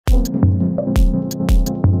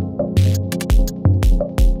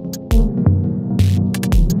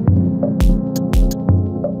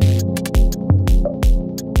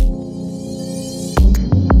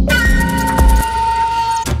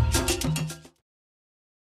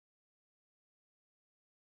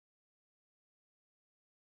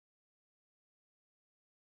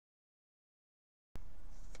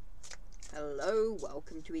Hello,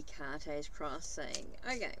 welcome to Ikate's Crossing.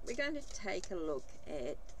 Okay, we're going to take a look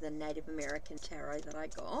at the Native American tarot that I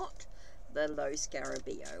got, the Lo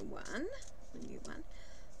Scarabeo one, the new one.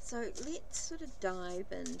 So let's sort of dive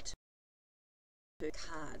into the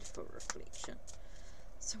card for reflection.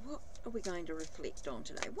 So what are we going to reflect on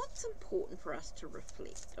today? What's important for us to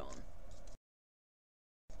reflect on?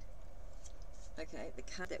 Okay, the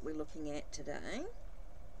card that we're looking at today,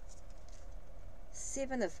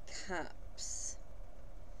 Seven of Cups.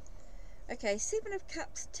 Okay, Seven of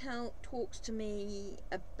Cups talks to me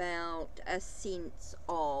about a sense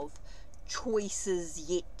of choices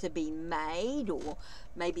yet to be made, or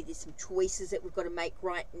maybe there's some choices that we've got to make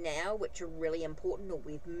right now which are really important, or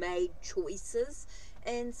we've made choices,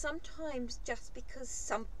 and sometimes just because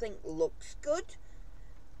something looks good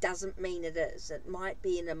doesn't mean it is. It might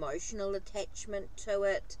be an emotional attachment to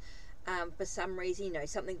it for some reason, you know,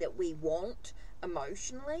 something that we want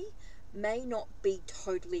emotionally may not be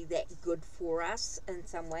totally that good for us in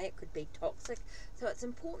some way. It could be toxic. So it's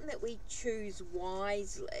important that we choose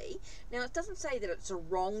wisely. Now, it doesn't say that it's a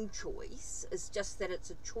wrong choice. It's just that it's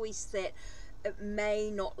a choice that it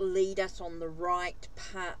may not lead us on the right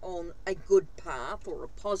path, on a good path or a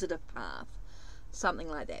positive path, something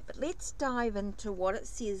like that. But let's dive into what it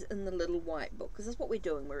says in the little white book, because that's what we're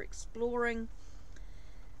doing. We're exploring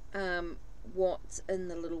what's in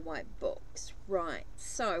the little white books. Right,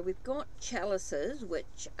 so we've got chalices,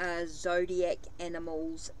 which are zodiac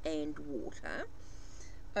animals and water.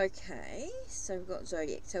 Okay, so we've got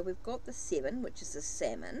zodiac. So we've got the 7, which is the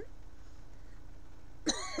salmon.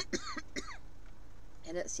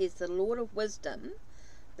 And it says the Lord of Wisdom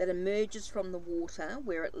that emerges from the water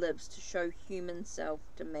where it lives to show human self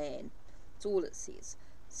to man. That's all it says.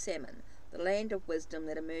 Salmon. The land of wisdom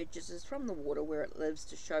that emerges from the water where it lives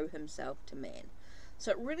to show himself to man.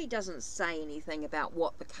 So it really doesn't say anything about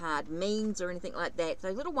what the card means or anything like that. So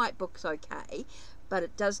little white book's okay, but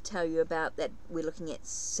it does tell you about that we're looking at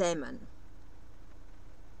salmon.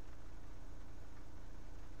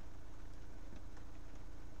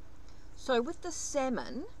 So with the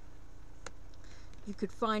salmon, you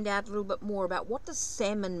could find out a little bit more about what does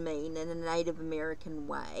salmon mean in a Native American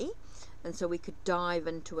way. And so we could dive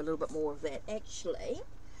into a little bit more of that. Actually,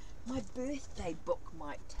 my birthday book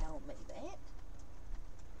might tell me that.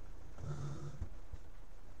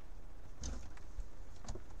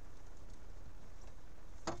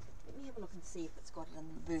 Let me have a look and see if it's got it in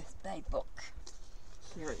the birthday book.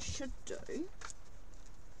 Here it should do.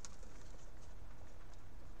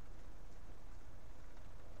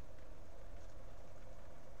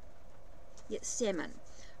 Yeah, salmon.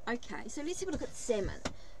 Okay, so let's have a look at salmon.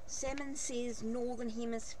 Salmon says Northern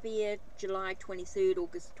Hemisphere, July 23rd,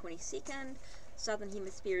 August 22nd. Southern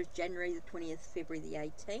Hemisphere is January the 20th, February the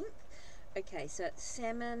 18th. Okay, so it's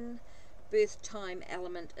salmon. Birth time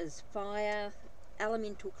element is fire.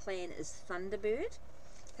 Elemental clan is Thunderbird.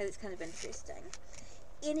 Okay, that's kind of interesting.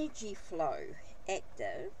 Energy flow,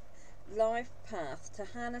 active. Life path, to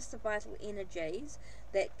harness the vital energies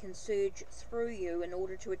that can surge through you in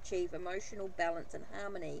order to achieve emotional balance and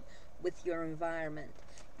harmony with your environment.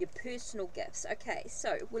 Your personal gifts. Okay,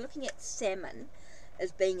 so we're looking at salmon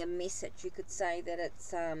as being a message. You could say that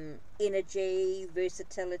it's energy,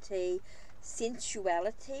 versatility,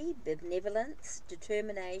 sensuality, benevolence,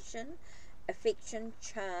 determination, affection,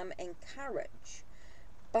 charm, and courage.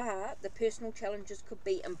 But the personal challenges could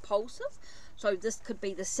be impulsive. So this could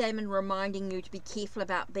be the salmon reminding you to be careful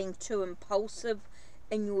about being too impulsive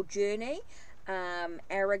in your journey.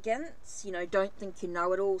 Arrogance, you know, don't think you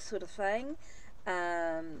know it all sort of thing.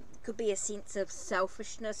 Could be a sense of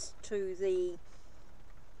selfishness to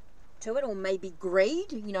it, or maybe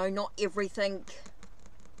greed, you know, not everything,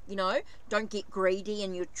 you know, don't get greedy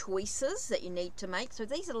in your choices that you need to make. So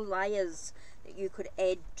these are layers that you could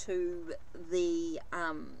add to the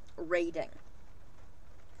reading.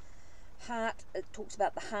 Heart, it talks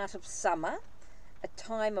about the heart of summer, a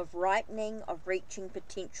time of ripening, of reaching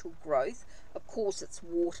potential growth. Of course, it's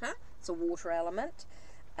water. It's a water element.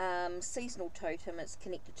 Seasonal totem is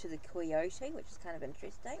connected to the coyote, which is kind of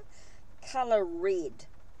interesting. Colour red.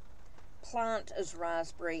 Plant is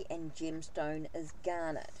raspberry and gemstone is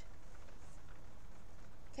garnet.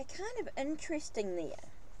 Okay, kind of interesting there.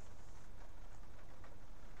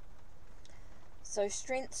 So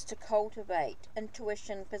strengths to cultivate,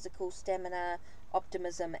 intuition, physical stamina,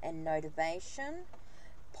 optimism and motivation.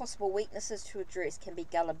 Possible weaknesses to address can be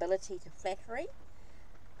gullibility to flattery.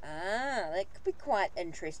 That could be quite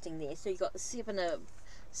interesting there. So you've got the seven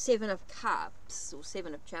of cups, or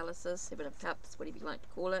 7 of chalices, 7 of cups, whatever you like to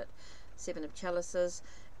call it, 7 of chalices,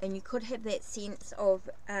 and you could have that sense of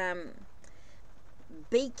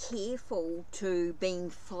be careful to being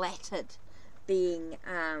flattered, being,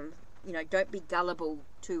 you know, don't be gullible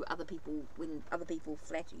to other people when other people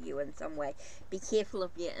flatter you in some way. Be careful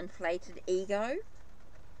of your inflated ego.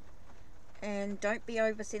 And don't be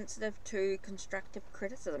oversensitive to constructive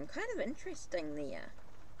criticism. Kind of interesting there.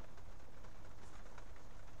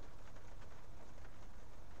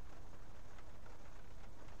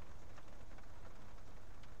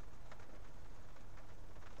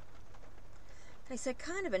 Okay, so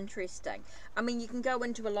kind of interesting. I mean, you can go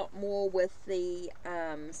into a lot more with the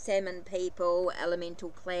salmon people, elemental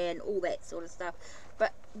clan, all that sort of stuff.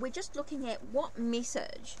 But we're just looking at what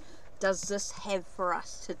message does this have for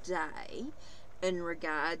us today in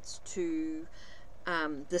regards to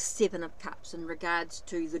the Seven of Cups, in regards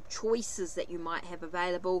to the choices that you might have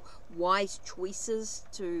available, wise choices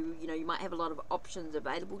to, you know, you might have a lot of options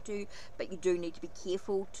available to you, but you do need to be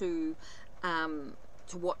careful to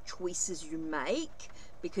what choices you make,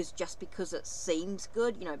 because just because it seems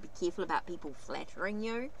good, you know, be careful about people flattering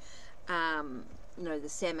you. You know, the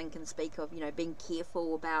salmon can speak of, you know, being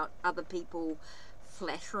careful about other people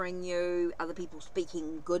flattering you, other people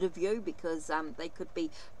speaking good of you, because they could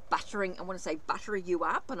be buttering, I want to say butter you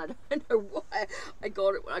up, and I don't know why I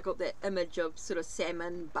got that image of sort of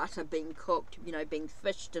salmon butter being cooked, you know, being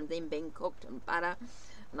fished and then being cooked in butter,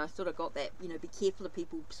 and I sort of got that, you know, be careful of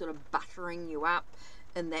people sort of buttering you up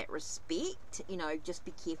in that respect. You know, just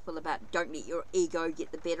be careful about, don't let your ego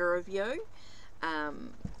get the better of you,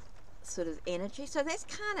 sort of energy. So that's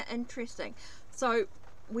kind of interesting. So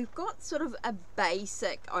we've got sort of a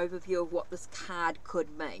basic overview of what this card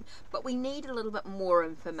could mean, but we need a little bit more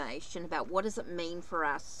information about what does it mean for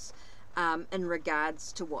us in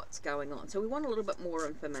regards to what's going on. So we want a little bit more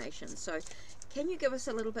information. So can you give us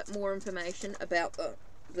a little bit more information about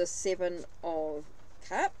the Seven of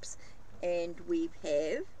Cups? And we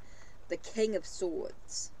have the King of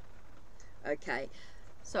Swords. Okay,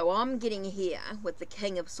 so I'm getting here with the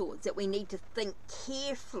King of Swords that we need to think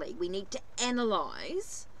carefully. We need to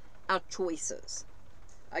analyze our choices.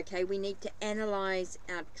 Okay, we need to analyze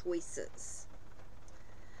our choices.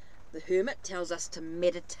 The Hermit tells us to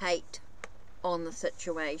meditate on the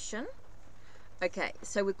situation. Okay,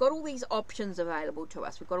 so we've got all these options available to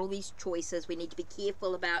us. We've got all these choices. We need to be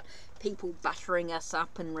careful about people buttering us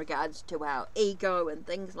up in regards to our ego and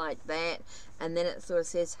things like that. And then it sort of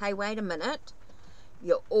says, hey, wait a minute.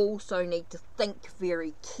 You also need to think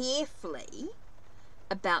very carefully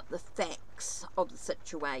about the facts of the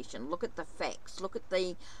situation. Look at the facts. Look at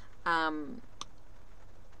the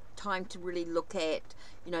time to really look at,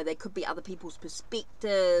 you know, there could be other people's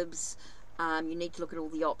perspectives. You need to look at all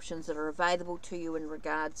the options that are available to you in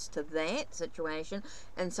regards to that situation.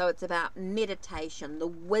 And so it's about meditation, the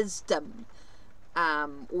wisdom,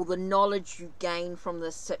 or the knowledge you gain from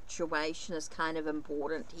this situation is kind of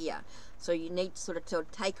important here. So you need to sort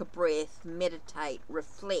of take a breath, meditate,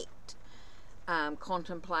 reflect,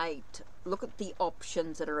 contemplate, look at the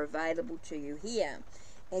options that are available to you here.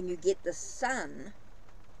 And you get the Sun.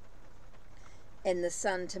 And the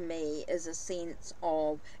Sun to me is a sense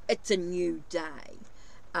of, it's a new day.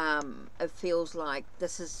 It feels like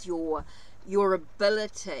this is your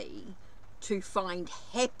ability to find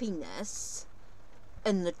happiness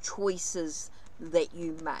in the choices that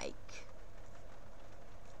you make.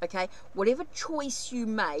 Okay, whatever choice you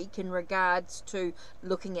make in regards to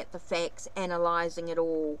looking at the facts, analysing it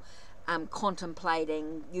all,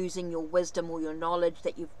 contemplating, using your wisdom or your knowledge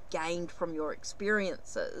that you've gained from your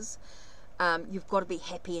experiences, you've got to be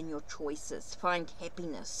happy in your choices. Find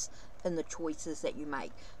happiness in the choices that you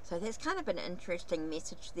make. So that's kind of an interesting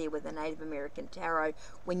message there with the Native American Tarot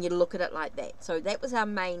when you look at it like that. So that was our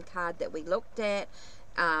main card that we looked at.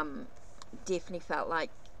 Definitely felt like,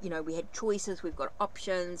 you know, we had choices, we've got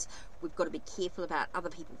options, we've got to be careful about other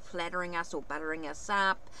people flattering us or buttering us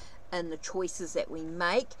up in the choices that we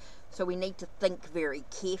make. So we need to think very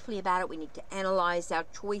carefully about it. We need to analyze our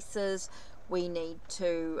choices. We need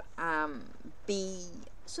to be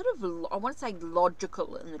sort of, I want to say,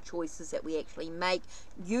 logical in the choices that we actually make.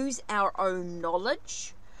 Use our own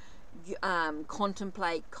knowledge,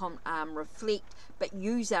 contemplate, reflect, but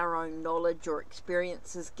use our own knowledge or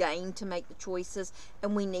experiences gained to make the choices,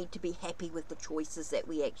 and we need to be happy with the choices that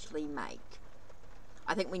we actually make.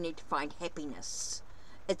 I think we need to find happiness.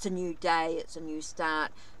 It's a new day, it's a new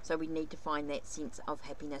start, so we need to find that sense of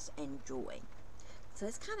happiness and joy. So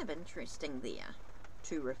it's kind of interesting there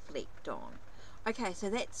to reflect on. Okay, so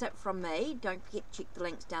that's it from me. Don't forget to check the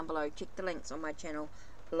links down below. Check the links on my channel.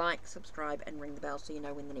 Like, subscribe, and ring the bell so you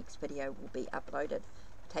know when the next video will be uploaded.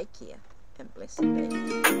 Take care, and blessed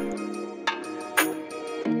be.